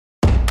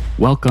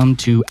Welcome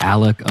to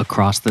ALEC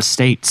Across the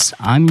States.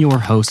 I'm your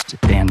host,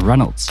 Dan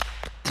Reynolds.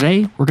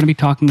 Today, we're going to be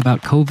talking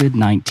about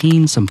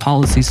COVID-19, some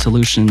policy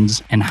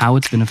solutions, and how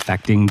it's been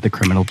affecting the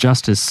criminal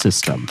justice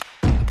system.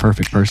 The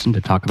perfect person to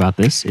talk about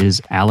this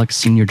is ALEC's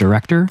Senior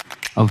Director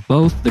of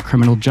both the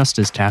Criminal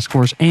Justice Task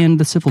Force and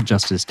the Civil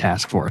Justice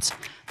Task Force.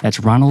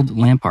 That's Ronald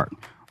Lampart.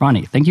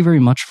 Ronnie, thank you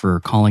very much for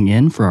calling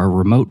in for our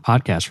remote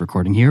podcast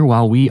recording here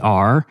while we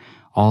are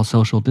all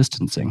social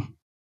distancing.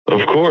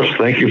 Of course.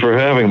 Thank you for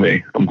having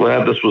me. I'm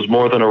glad this was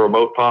more than a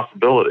remote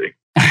possibility.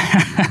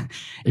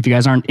 If you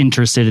guys aren't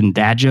interested in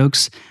dad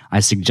jokes, I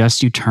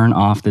suggest you turn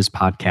off this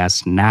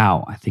podcast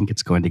now. I think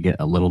it's going to get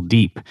a little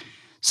deep.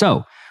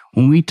 So,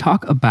 when we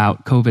talk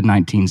about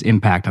COVID-19's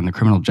impact on the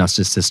criminal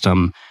justice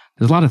system,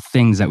 there's a lot of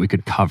things that we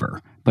could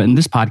cover. But in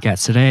this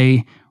podcast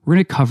today, we're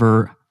going to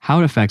cover how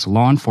it affects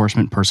law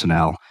enforcement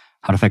personnel,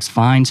 how it affects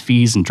fines,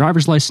 fees, and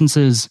driver's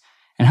licenses,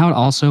 and how it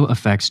also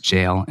affects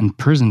jail and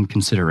prison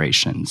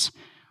considerations.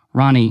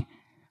 Ronnie,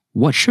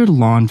 what should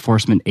law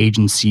enforcement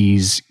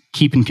agencies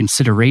keep in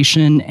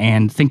consideration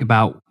and think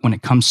about when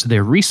it comes to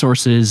their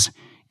resources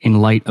in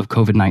light of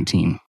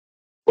COVID-19?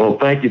 Well,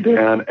 thank you,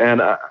 Dan.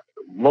 And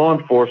law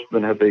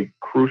enforcement has a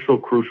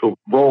crucial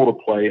role to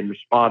play in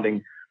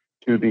responding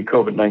to the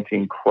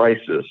COVID-19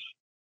 crisis.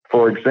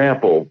 For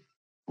example,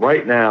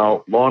 right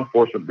now, law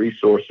enforcement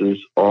resources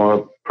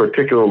are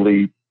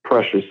particularly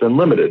precious and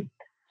limited.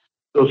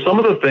 So some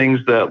of the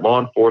things that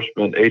law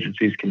enforcement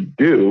agencies can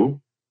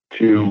do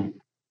to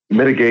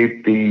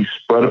mitigate the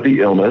spread of the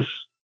illness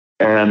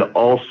and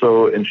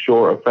also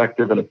ensure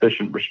effective and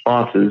efficient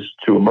responses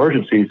to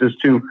emergencies is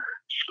to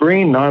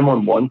screen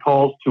 911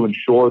 calls to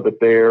ensure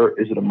that there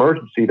is an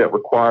emergency that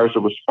requires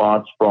a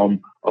response from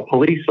a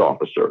police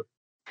officer.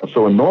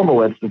 So in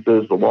normal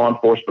instances, the law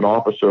enforcement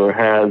officer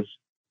has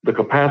the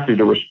capacity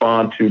to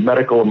respond to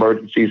medical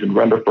emergencies and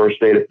render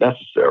first aid if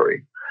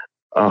necessary.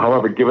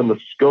 However, given the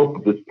scope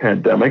of this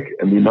pandemic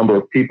and the number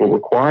of people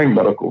requiring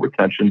medical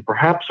retention,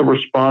 perhaps a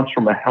response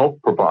from a health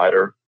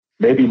provider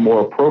may be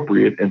more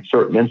appropriate in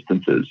certain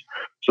instances.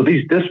 So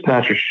these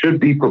dispatchers should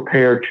be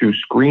prepared to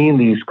screen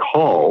these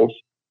calls,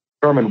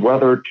 determine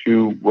whether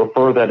to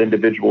refer that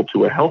individual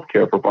to a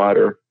healthcare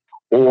provider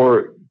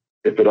or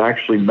if it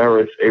actually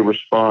merits a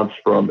response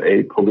from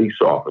a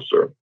police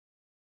officer.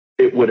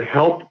 It would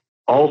help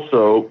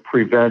also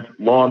prevent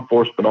law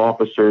enforcement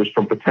officers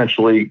from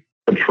potentially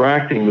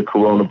contracting the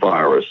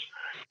coronavirus.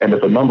 And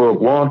if a number of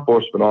law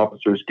enforcement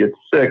officers get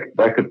sick,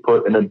 that could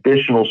put an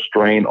additional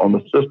strain on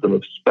the system,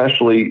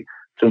 especially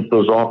since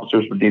those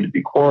officers would need to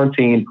be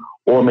quarantined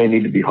or may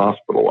need to be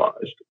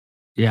hospitalized.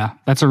 Yeah,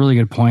 that's a really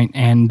good point.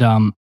 And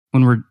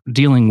when we're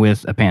dealing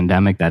with a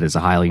pandemic that is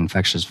a highly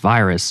infectious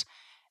virus,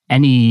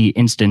 any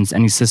instance,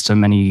 any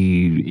system,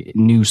 any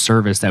new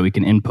service that we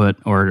can input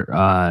or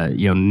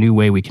new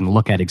way we can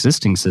look at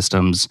existing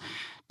systems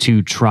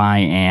to try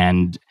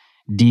and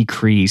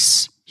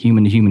decrease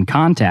human-to-human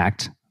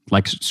contact,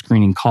 like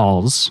screening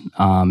calls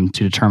to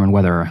determine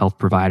whether a health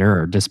provider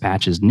or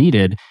dispatch is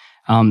needed,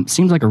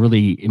 seems like a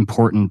really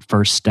important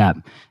first step,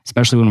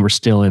 especially when we're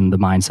still in the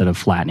mindset of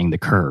flattening the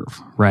curve,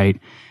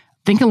 right?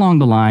 Think along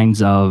the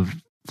lines of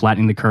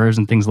flattening the curves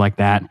and things like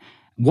that.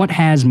 What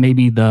has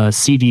maybe the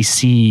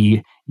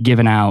CDC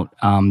given out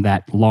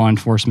that law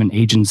enforcement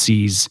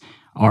agencies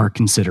are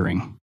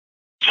considering?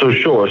 So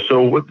sure.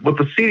 So what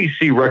the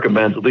CDC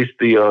recommends, at least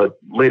the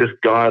latest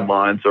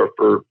guidelines, are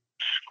for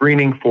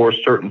screening for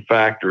certain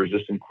factors.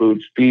 This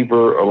includes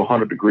fever of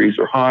 100 degrees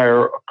or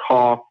higher, a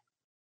cough,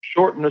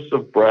 shortness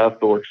of breath,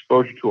 or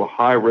exposure to a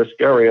high-risk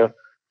area,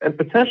 and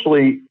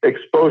potentially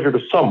exposure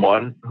to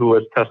someone who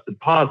has tested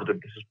positive.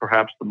 This is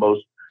perhaps the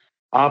most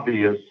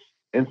obvious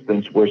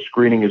instance where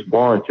screening is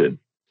warranted.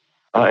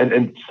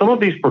 And some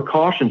of these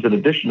precautions, in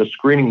addition to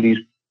screening these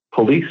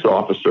police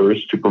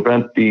officers to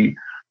prevent the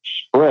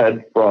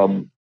spread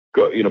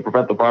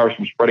prevent the virus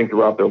from spreading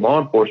throughout their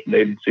law enforcement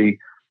agency,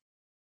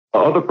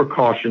 other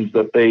precautions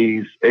that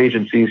these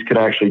agencies can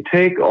actually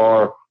take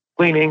are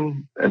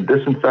cleaning and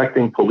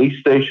disinfecting police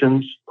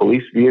stations,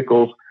 police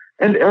vehicles,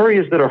 and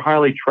areas that are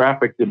highly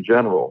trafficked in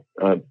general,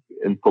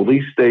 in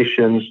police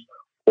stations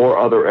or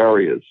other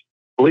areas.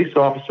 Police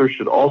officers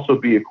should also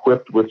be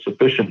equipped with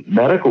sufficient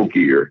medical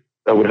gear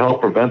that would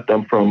help prevent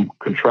them from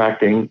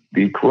contracting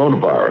the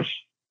coronavirus.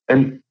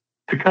 And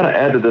to kind of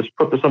add to this,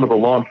 put this under the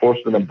law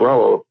enforcement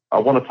umbrella, I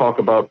want to talk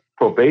about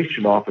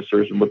probation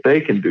officers and what they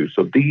can do.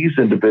 So these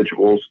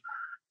individuals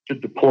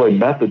should deploy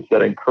methods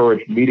that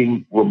encourage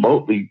meeting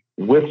remotely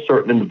with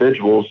certain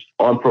individuals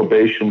on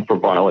probation for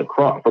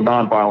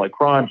nonviolent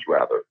crimes,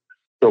 rather.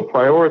 So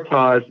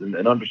prioritize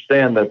and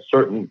understand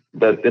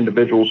that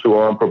individuals who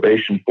are on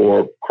probation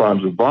for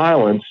crimes of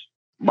violence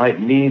might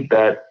need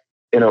that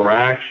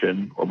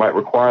interaction or might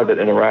require that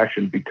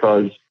interaction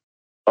because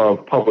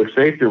of public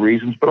safety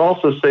reasons, but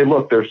also say,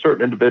 look, there are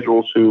certain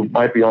individuals who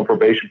might be on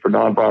probation for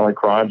nonviolent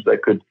crimes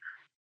that could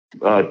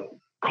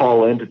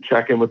call in to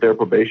check in with their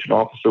probation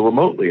officer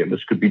remotely. And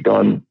this could be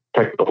done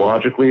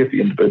technologically. If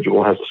the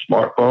individual has a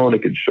smartphone,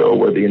 it can show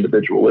where the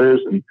individual is,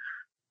 and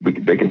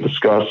they can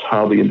discuss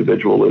how the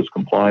individual is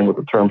complying with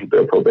the terms of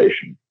their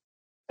probation.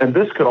 And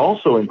this could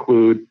also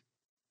include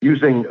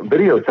using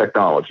video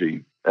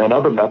technology and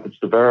other methods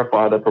to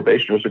verify that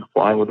probationers are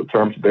complying with the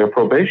terms of their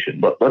probation.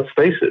 But let's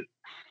face it,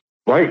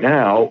 right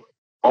now,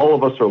 all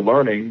of us are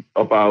learning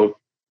about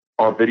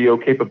our video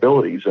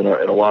capabilities in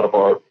a lot of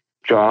our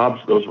jobs.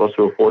 Those of us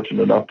who are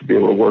fortunate enough to be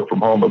able to work from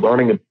home are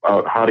learning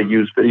about how to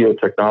use video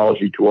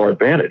technology to our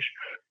advantage.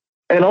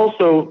 And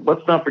also,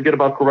 let's not forget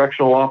about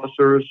correctional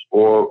officers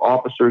or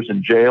officers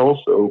in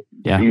jail. So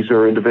These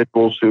are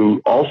individuals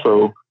who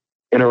also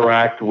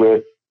interact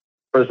with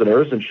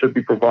prisoners and should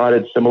be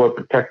provided similar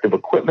protective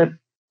equipment,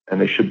 and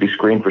they should be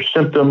screened for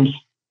symptoms.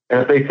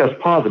 And if they test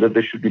positive,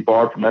 they should be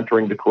barred from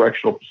entering the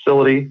correctional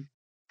facility.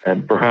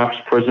 And perhaps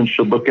prisons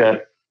should look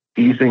at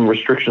easing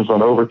restrictions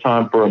on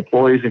overtime for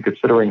employees and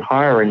considering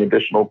hiring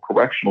additional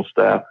correctional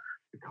staff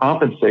to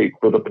compensate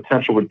for the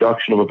potential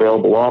reduction of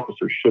available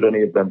officers should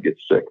any of them get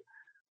sick.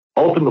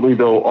 Ultimately,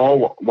 though,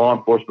 all law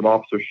enforcement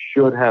officers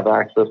should have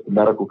access to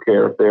medical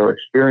care if they are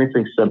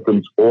experiencing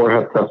symptoms or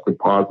have tested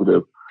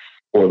positive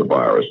for the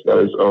virus. That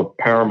is of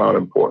paramount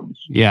importance.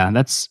 Yeah,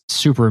 that's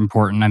super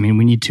important. I mean,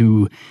 we need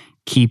to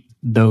keep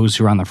those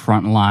who are on the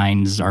front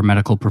lines, our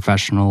medical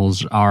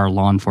professionals, our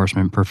law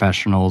enforcement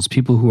professionals,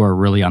 people who are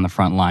really on the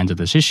front lines of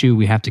this issue.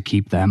 We have to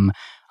keep them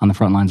on the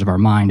front lines of our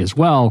mind as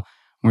well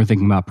when we're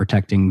thinking about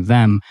protecting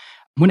them.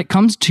 When it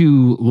comes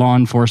to law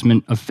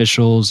enforcement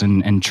officials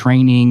and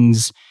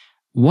trainings,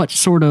 what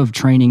sort of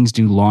trainings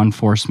do law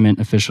enforcement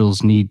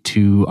officials need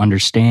to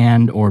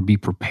understand or be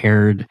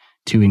prepared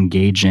to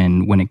engage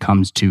in when it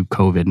comes to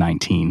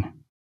COVID-19?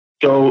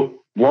 So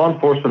law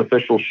enforcement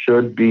officials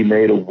should be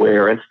made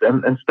aware, and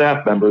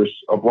staff members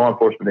of law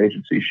enforcement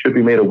agencies should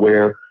be made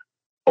aware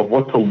of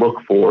what to look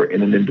for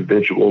in an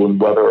individual and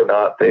whether or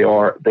not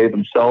they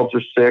themselves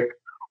are sick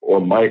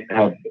or might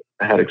have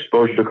had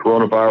exposure to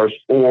coronavirus,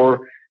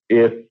 or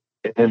if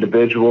an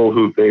individual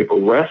who they've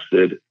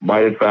arrested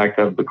might in fact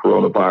have the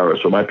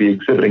coronavirus or might be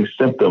exhibiting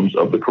symptoms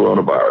of the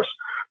coronavirus.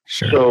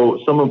 Sure. So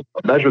some of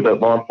the measure that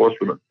law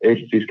enforcement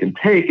agencies can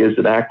take is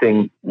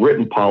enacting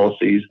written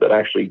policies that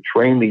actually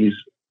train these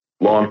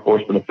law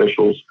enforcement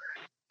officials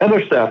and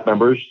their staff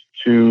members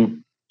to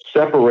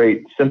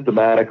separate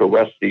symptomatic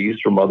arrestees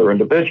from other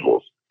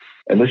individuals.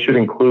 And this should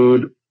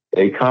include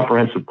a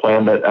comprehensive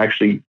plan that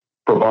actually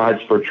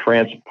provides for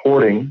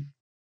transporting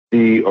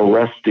the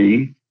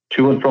arrestee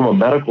to and from a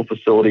medical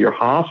facility or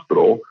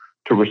hospital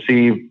to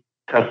receive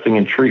testing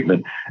and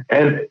treatment.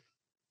 And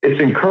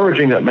it's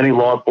encouraging that many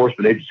law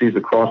enforcement agencies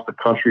across the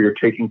country are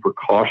taking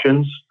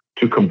precautions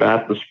to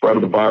combat the spread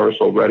of the virus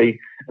already.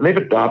 And they've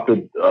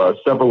adopted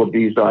several of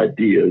these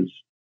ideas.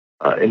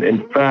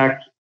 In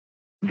fact,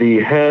 the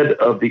head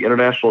of the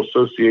International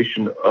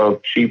Association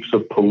of Chiefs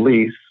of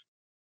Police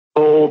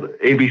told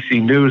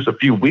ABC News a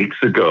few weeks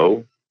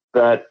ago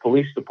that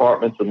police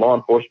departments and law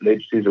enforcement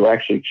agencies are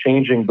actually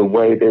changing the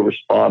way they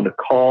respond to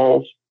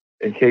calls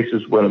in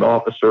cases when an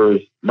officer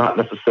is not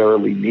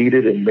necessarily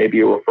needed, and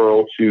maybe a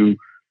referral to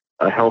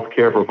a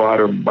healthcare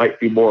provider might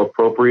be more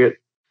appropriate.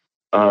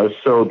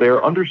 So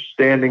they're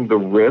understanding the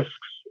risks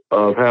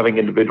of having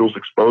individuals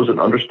exposed and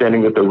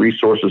understanding that their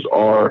resources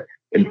are,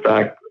 in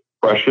fact,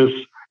 precious,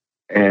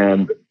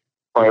 and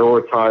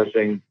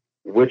prioritizing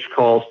which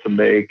calls to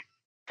make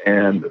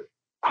and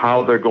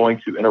how they're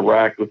going to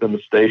interact within the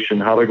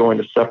station, how they're going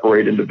to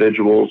separate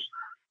individuals,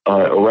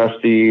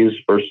 arrestees,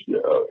 versus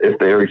if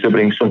they are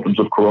exhibiting symptoms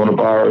of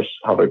coronavirus,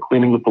 how they're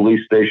cleaning the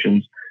police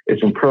stations.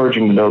 It's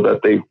encouraging to know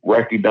that they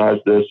recognize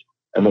this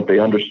and that they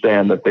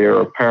understand that they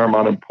are of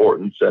paramount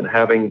importance, and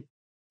having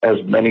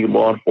as many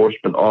law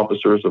enforcement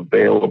officers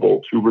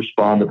available to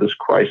respond to this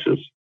crisis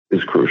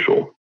is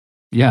crucial.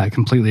 Yeah, I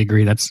completely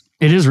agree. It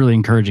is really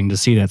encouraging to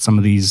see that some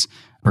of these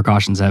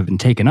precautions have been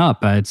taken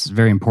up. It's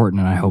very important,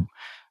 and I hope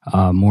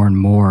more and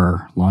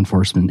more law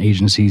enforcement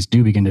agencies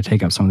do begin to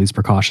take up some of these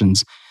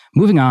precautions.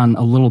 Moving on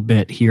a little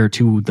bit here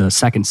to the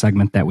second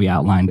segment that we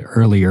outlined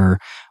earlier,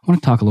 I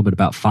want to talk a little bit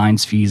about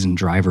fines, fees, and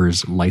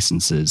driver's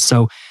licenses.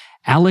 So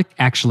ALEC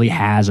actually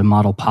has a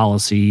model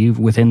policy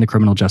within the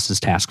Criminal Justice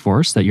Task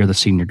Force that you're the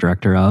senior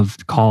director of,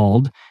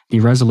 called the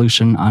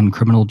Resolution on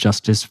Criminal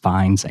Justice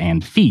Fines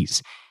and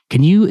Fees.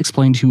 Can you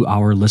explain to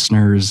our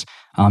listeners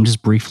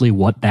just briefly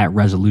what that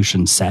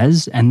resolution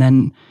says, and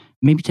then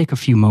maybe take a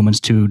few moments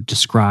to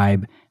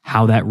describe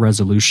how that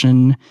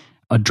resolution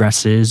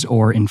addresses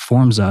or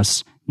informs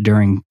us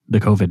during the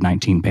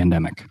COVID-19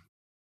 pandemic?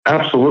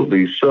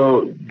 Absolutely.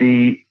 So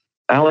the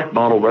ALEC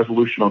model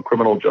resolution on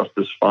criminal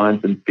justice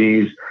fines and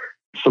fees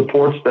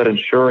supports that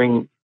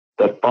ensuring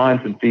that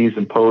fines and fees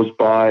imposed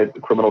by the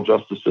criminal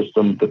justice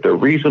system, that they're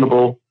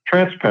reasonable,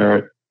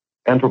 transparent,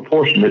 and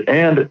proportionate,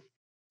 and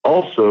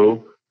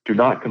also do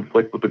not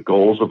conflict with the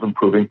goals of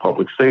improving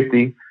public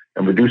safety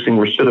and reducing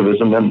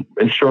recidivism and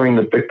ensuring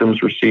that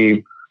victims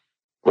receive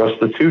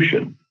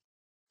restitution.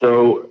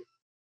 So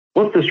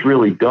what this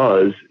really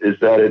does is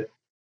that it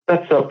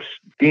sets up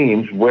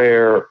schemes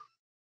where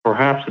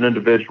perhaps an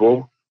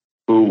individual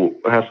who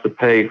has to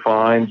pay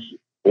fines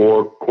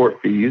or court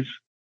fees,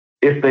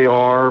 if they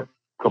are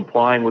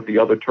complying with the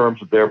other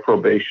terms of their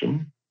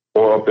probation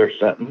or of their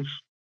sentence,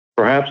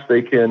 perhaps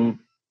they can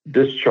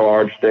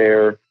discharge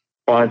their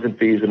fines and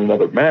fees in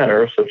another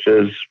manner, such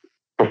as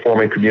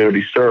performing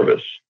community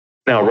service.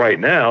 Now, right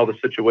now, the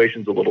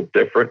situation's a little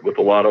different with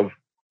a lot of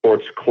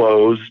courts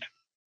closed.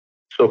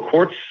 So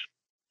courts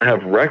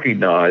have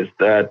recognized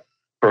that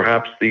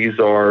perhaps these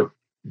are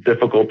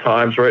difficult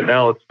times right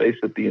now. Let's face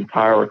it, the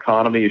entire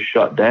economy is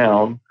shut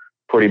down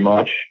pretty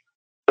much.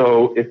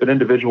 So if an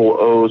individual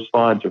owes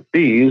fines or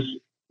fees,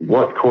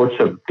 what courts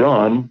have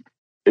done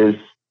is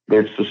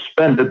they've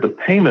suspended the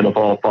payment of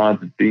all fines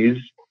and fees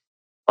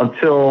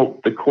until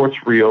the courts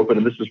reopen.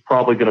 And this is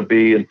probably going to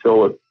be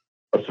until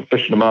a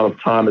sufficient amount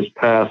of time has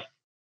passed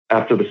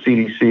after the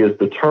CDC has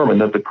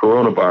determined that the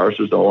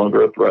coronavirus is no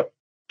longer a threat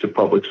to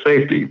public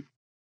safety.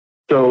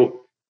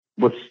 So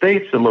what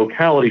states and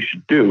localities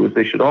should do is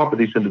they should offer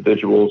these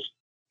individuals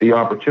the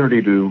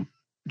opportunity to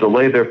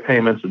delay their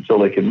payments until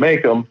they can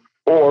make them,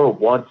 or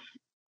once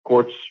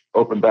courts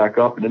open back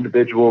up and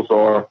individuals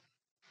are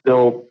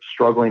still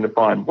struggling to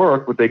find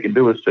work, what they can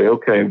do is say,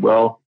 okay,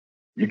 well,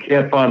 you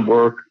can't find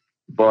work,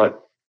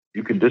 but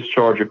you can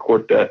discharge your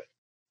court debt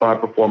by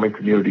performing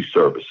community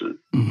services.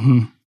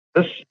 Mm-hmm.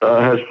 This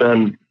has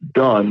been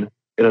done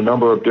in a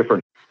number of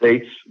different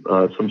states,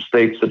 some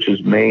states such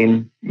as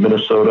Maine,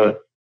 Minnesota,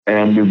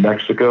 and New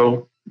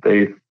Mexico.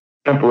 They've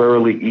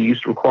temporarily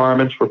eased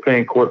requirements for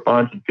paying court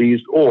fines and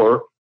fees,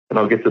 or, and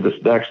I'll get to this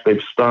next,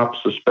 they've stopped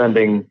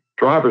suspending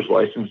driver's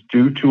license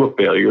due to a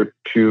failure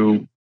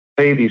to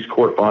pay these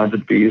court fines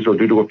and fees or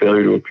due to a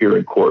failure to appear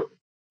in court.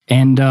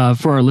 And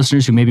for our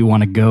listeners who maybe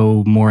want to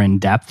go more in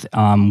depth,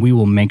 we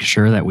will make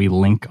sure that we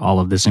link all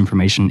of this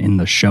information in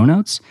the show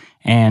notes.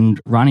 And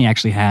Ronnie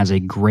actually has a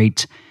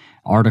great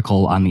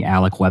article on the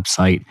ALEC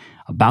website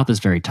about this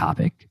very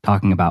topic,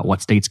 talking about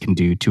what states can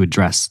do to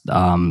address the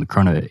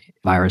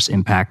coronavirus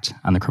impact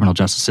on the criminal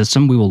justice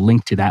system. We will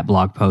link to that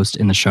blog post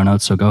in the show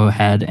notes, so go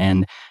ahead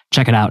and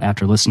check it out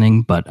after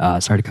listening. But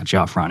sorry to cut you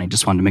off, Ronnie.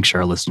 Just wanted to make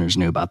sure our listeners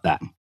knew about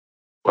that.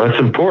 Well, that's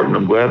important.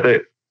 I'm glad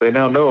they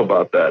now know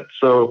about that.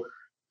 So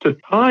to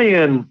tie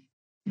in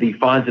the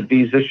fines and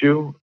fees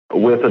issue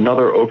with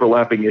another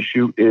overlapping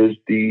issue is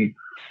the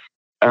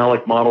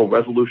ALEC model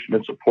resolution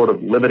in support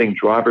of limiting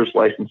driver's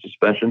license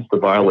suspensions to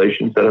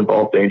violations that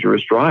involve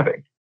dangerous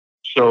driving.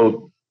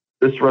 So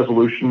this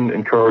resolution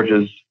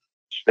encourages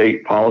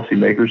state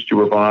policymakers to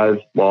revise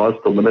laws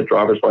to limit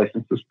driver's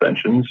license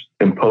suspensions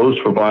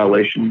imposed for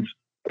violations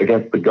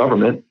against the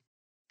government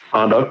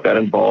conduct that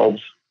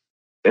involves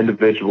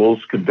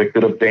individuals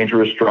convicted of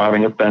dangerous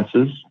driving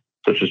offenses,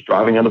 such as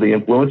driving under the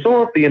influence,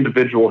 or if the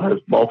individual has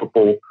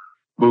multiple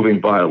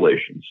moving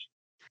violations.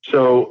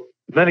 So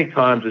many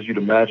times, as you'd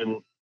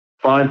imagine,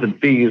 fines and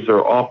fees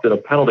are often a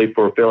penalty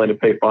for failing to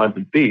pay fines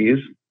and fees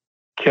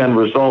can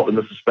result in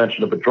the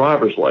suspension of a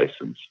driver's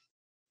license.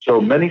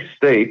 So many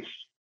states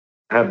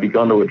have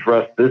begun to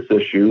address this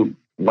issue.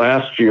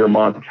 Last year,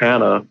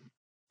 Montana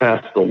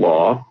passed a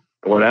law,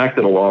 or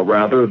enacted a law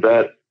rather,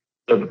 that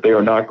said that they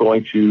are not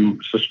going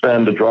to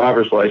suspend a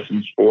driver's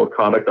license for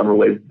conduct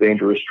unrelated to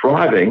dangerous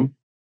driving.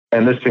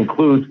 And this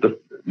includes the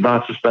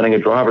not suspending a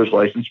driver's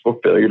license for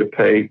failure to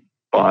pay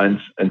fines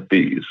and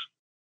fees.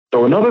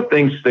 So another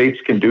thing states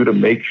can do to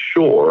make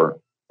sure,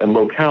 and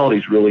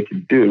localities really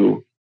can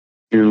do,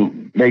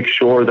 to make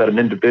sure that an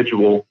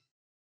individual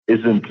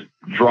isn't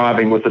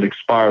driving with an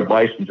expired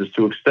license is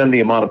to extend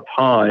the amount of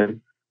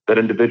time that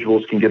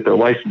individuals can get their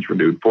license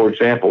renewed. For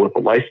example, if a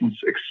license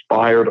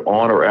expired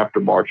on or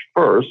after March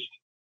 1st,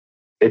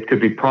 it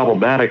could be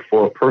problematic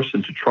for a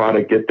person to try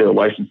to get their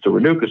license to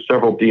renew because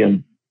several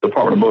Department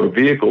of Motor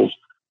Vehicles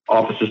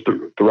offices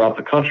throughout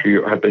the country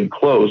have been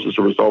closed as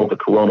a result of the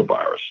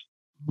coronavirus.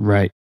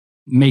 Right.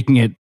 Making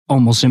it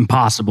almost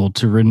impossible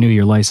to renew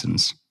your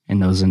license in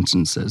those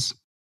instances.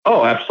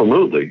 Oh,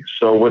 absolutely.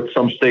 So what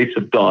some states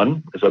have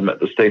done, as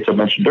the states I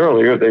mentioned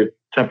earlier, they've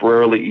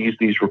temporarily eased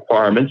these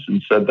requirements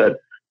and said that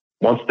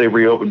once they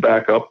reopen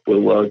back up,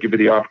 we'll give you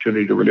the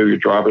opportunity to renew your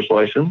driver's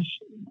license.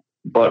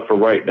 But for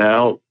right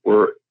now,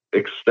 we're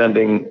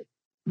extending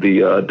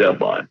the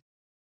deadline.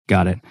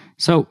 Got it.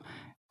 So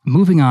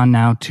moving on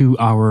now to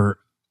our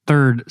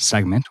third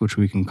segment, which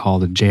we can call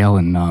the jail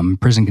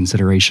and prison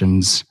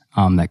considerations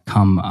that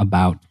come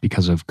about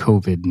because of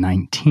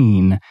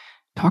COVID-19.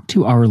 Talk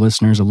to our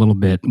listeners a little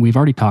bit. We've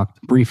already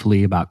talked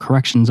briefly about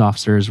corrections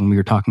officers when we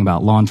were talking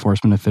about law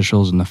enforcement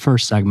officials in the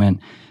first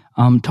segment.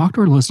 Talk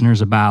to our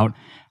listeners about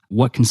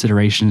what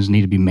considerations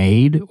need to be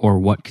made or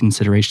what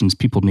considerations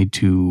people need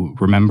to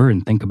remember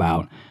and think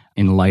about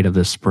in light of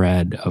the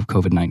spread of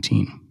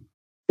COVID-19.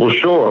 Well,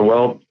 sure.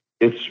 Well,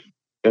 it's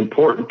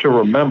important to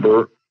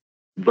remember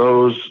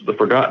the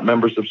forgotten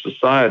members of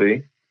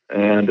society,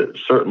 and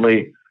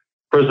certainly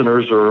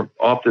prisoners are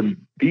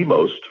often the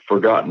most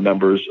forgotten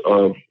members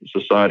of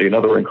society and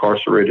other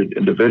incarcerated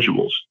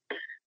individuals.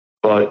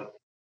 But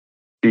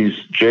these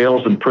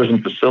jails and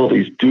prison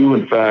facilities do,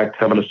 in fact,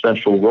 have an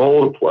essential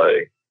role to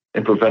play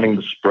in preventing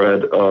the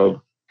spread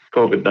of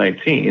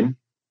COVID-19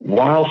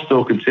 while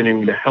still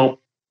continuing to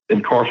help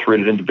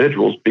incarcerated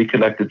individuals be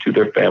connected to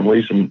their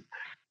families and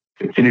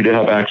continue to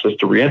have access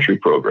to reentry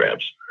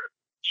programs.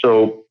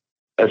 So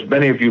as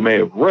many of you may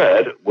have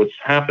read, what's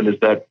happened is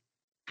that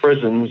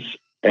prisons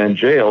and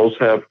jails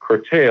have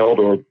curtailed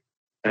or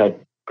have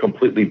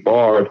completely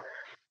barred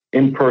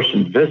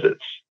in-person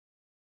visits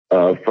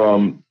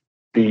from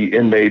the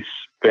inmates'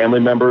 family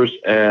members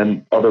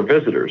and other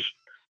visitors.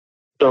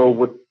 So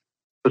what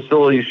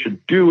facilities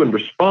should do in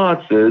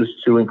response is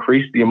to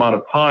increase the amount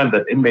of time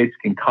that inmates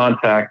can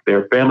contact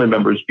their family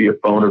members via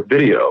phone or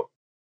video.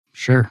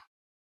 Sure.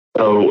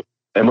 So,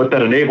 and what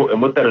that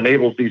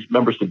enables these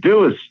members to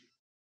do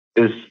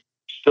is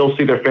still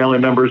see their family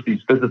members.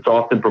 These visits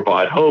often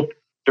provide hope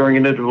during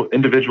an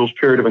individual's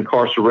period of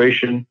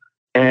incarceration.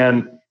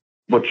 And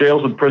what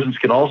jails and prisons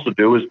can also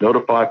do is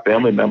notify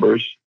family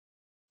members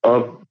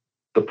of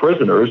the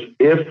prisoners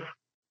if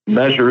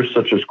measures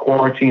such as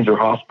quarantines or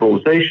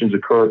hospitalizations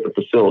occur at the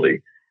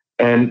facility.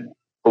 And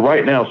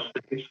right now,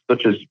 states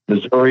such as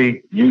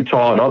Missouri,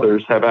 Utah, and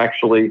others have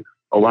actually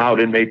allowed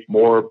inmates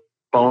more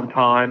phone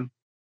time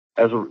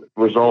as a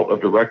result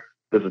of direct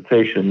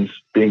visitations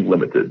being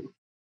limited.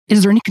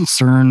 Is there any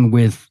concern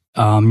with,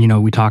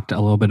 we talked a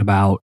little bit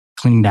about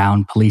cleaning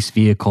down police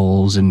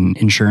vehicles and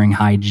ensuring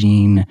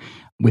hygiene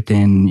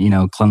within,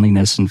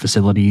 cleanliness and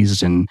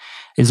facilities? And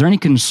is there any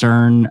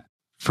concern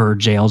for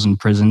jails and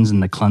prisons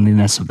and the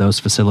cleanliness of those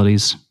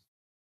facilities?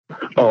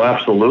 Oh,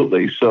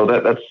 absolutely. So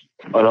that's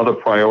another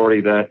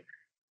priority that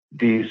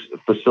these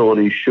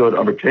facilities should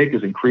undertake,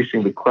 is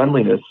increasing the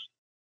cleanliness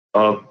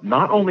of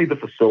not only the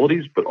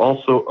facilities, but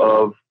also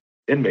of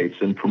inmates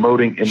and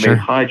promoting inmate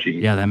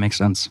hygiene. Yeah, that makes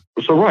sense.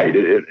 So, right.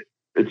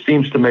 It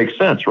seems to make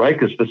sense, right?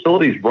 Because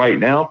facilities right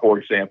now, for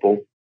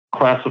example,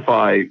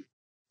 classify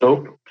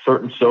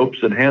certain soaps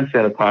and hand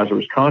sanitizer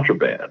as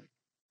contraband.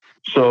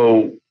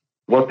 So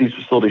what these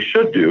facilities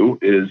should do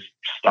is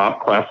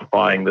stop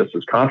classifying this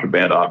as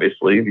contraband,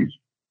 obviously, these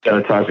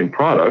sanitizing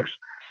products,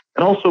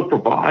 and also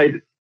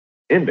provide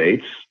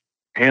inmates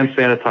hand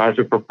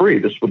sanitizer for free.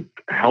 This would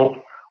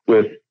help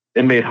with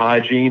inmate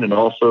hygiene and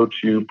also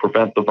to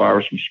prevent the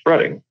virus from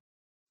spreading.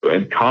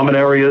 In common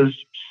areas,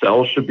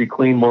 cells should be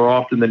cleaned more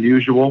often than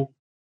usual.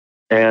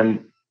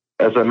 And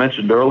as I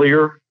mentioned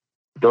earlier,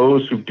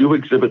 those who do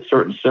exhibit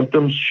certain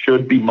symptoms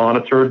should be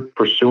monitored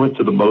pursuant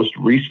to the most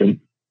recent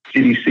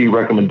CDC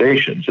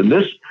recommendations. And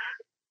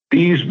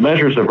these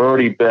measures have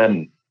already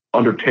been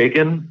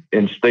undertaken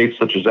in states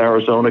such as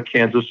Arizona,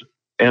 Kansas,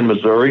 and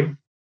Missouri.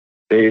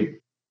 They've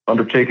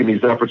undertaken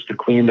these efforts to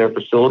clean their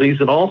facilities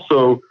and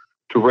also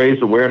to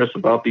raise awareness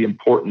about the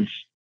importance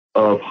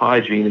of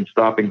hygiene and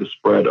stopping the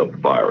spread of the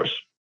virus.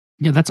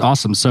 Yeah, that's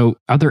awesome. So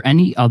are there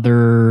any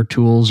other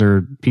tools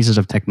or pieces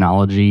of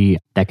technology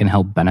that can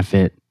help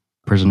benefit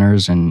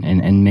prisoners and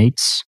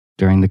inmates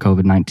during the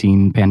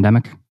COVID-19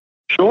 pandemic?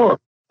 Sure,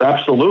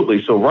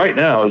 absolutely. So right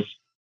now, as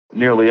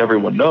nearly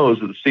everyone knows,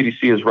 the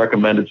CDC has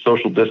recommended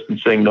social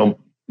distancing, no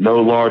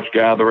large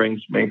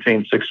gatherings,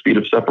 maintain 6 feet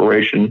of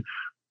separation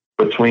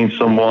between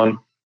someone.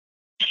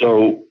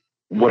 So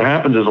what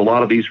happens is a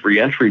lot of these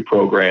reentry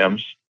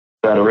programs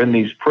that are in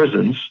these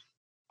prisons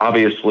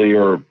obviously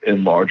are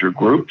in larger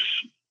groups.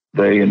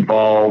 They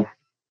involve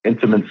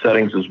intimate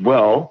settings as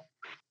well.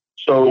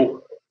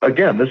 So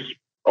again, this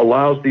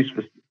allows these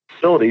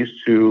facilities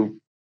to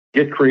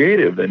get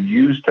creative and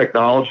use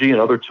technology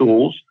and other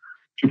tools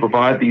to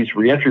provide these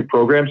reentry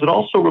programs and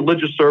also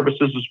religious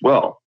services as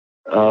well,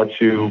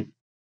 to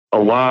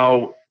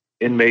allow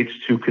inmates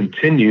to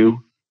continue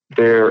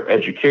their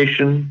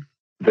education,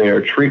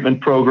 their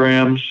treatment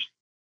programs.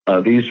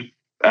 These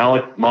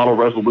ALEC model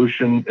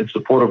resolution in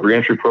support of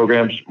reentry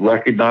programs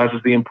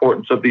recognizes the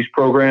importance of these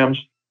programs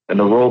and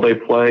the role they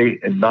play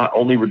in not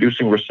only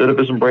reducing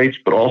recidivism rates,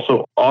 but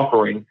also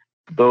offering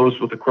those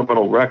with a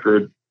criminal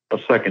record a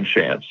second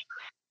chance.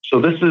 So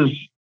this is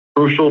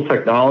crucial.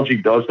 Technology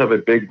does have a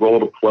big role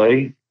to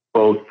play,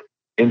 both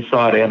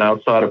inside and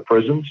outside of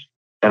prisons.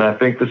 And I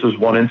think this is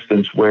one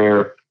instance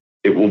where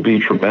it will be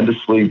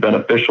tremendously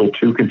beneficial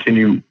to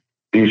continue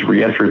these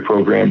reentry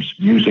programs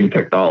using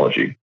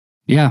technology.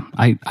 Yeah,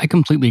 I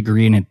completely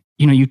agree. And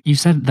you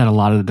said that a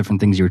lot of the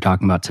different things you were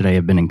talking about today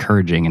have been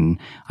encouraging. And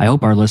I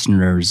hope our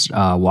listeners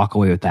walk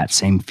away with that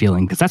same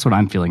feeling, because that's what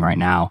I'm feeling right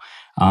now.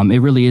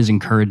 It really is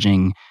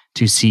encouraging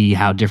to see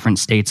how different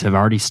states have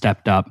already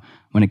stepped up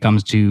when it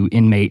comes to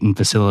inmate and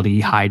facility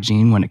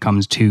hygiene, when it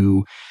comes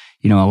to,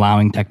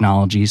 allowing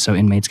technology so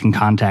inmates can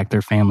contact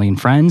their family and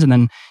friends. And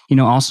then,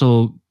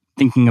 also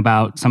thinking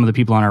about some of the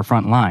people on our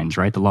front lines,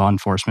 right? The law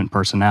enforcement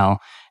personnel,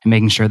 and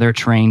making sure they're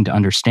trained to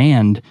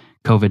understand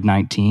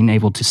COVID-19,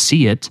 able to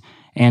see it,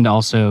 and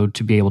also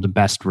to be able to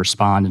best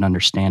respond and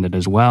understand it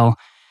as well.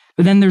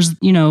 But then there's,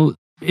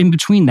 in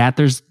between that,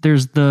 there's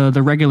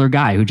the regular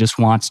guy who just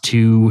wants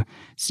to,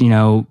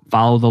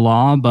 follow the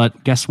law.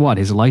 But guess what?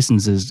 His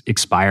license is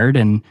expired.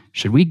 And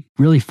should we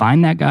really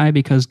find that guy?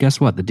 Because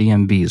guess what? The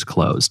DMV is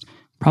closed.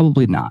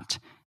 Probably not.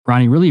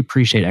 Ronnie, really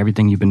appreciate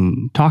everything you've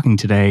been talking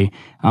today.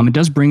 It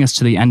does bring us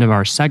to the end of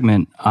our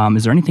segment.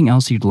 Is there anything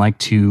else you'd like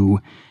to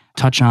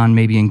touch on,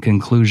 maybe in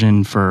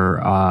conclusion,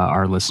 for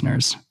our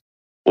listeners?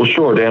 Well,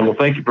 sure, Dan. Well,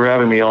 thank you for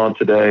having me on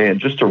today. And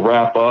just to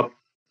wrap up,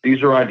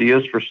 these are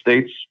ideas for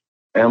states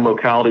and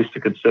localities to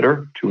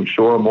consider to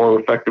ensure a more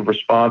effective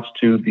response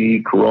to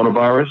the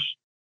coronavirus.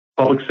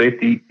 Public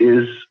safety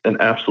is an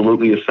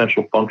absolutely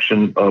essential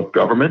function of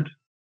government,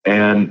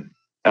 and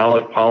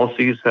ALEC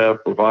policies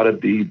have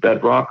provided the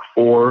bedrock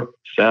for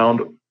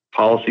sound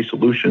policy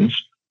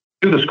solutions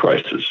to this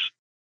crisis.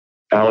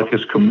 ALEC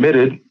is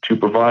committed to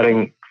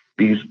providing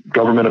these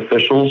government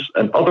officials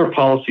and other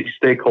policy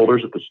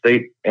stakeholders at the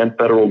state and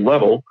federal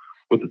level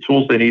with the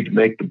tools they need to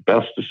make the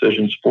best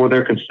decisions for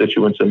their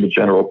constituents and the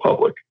general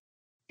public.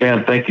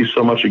 Dan, thank you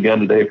so much again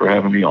today for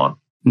having me on.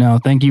 No,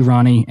 thank you,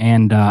 Ronnie.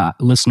 And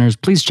listeners,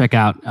 please check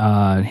out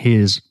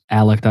his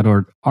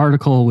ALEC.org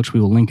article, which we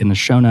will link in the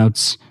show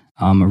notes.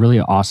 A really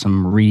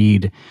awesome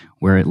read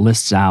where it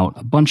lists out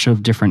a bunch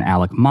of different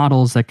ALEC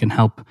models that can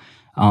help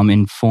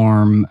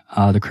inform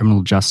the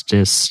criminal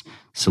justice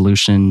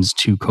solutions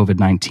to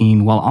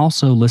COVID-19, while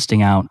also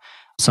listing out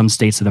some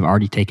states that have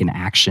already taken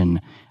action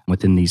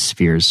within these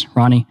spheres.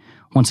 Ronnie,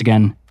 once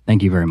again,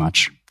 thank you very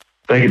much.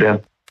 Thank you,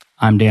 Dan.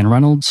 I'm Dan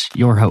Reynolds,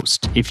 your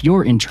host. If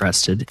you're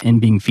interested in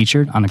being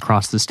featured on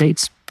Across the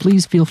States,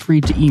 please feel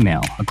free to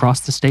email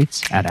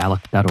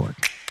acrossthestates@alec.org.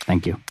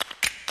 Thank you.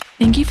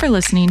 Thank you for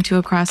listening to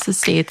Across the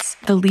States,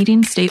 the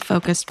leading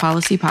state-focused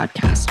policy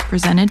podcast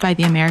presented by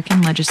the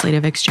American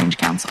Legislative Exchange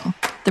Council,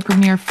 the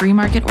premier free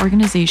market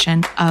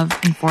organization of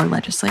and for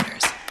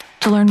legislators.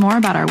 To learn more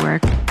about our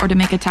work or to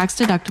make a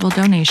tax-deductible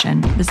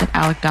donation, visit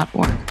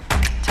alec.org.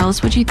 Tell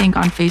us what you think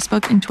on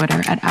Facebook and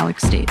Twitter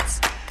 @AlecStates.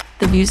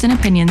 The views and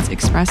opinions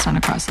expressed on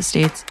Across the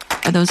States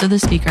are those of the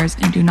speakers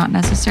and do not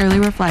necessarily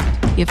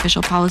reflect the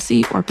official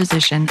policy or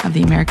position of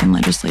the American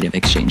Legislative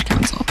Exchange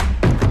Council.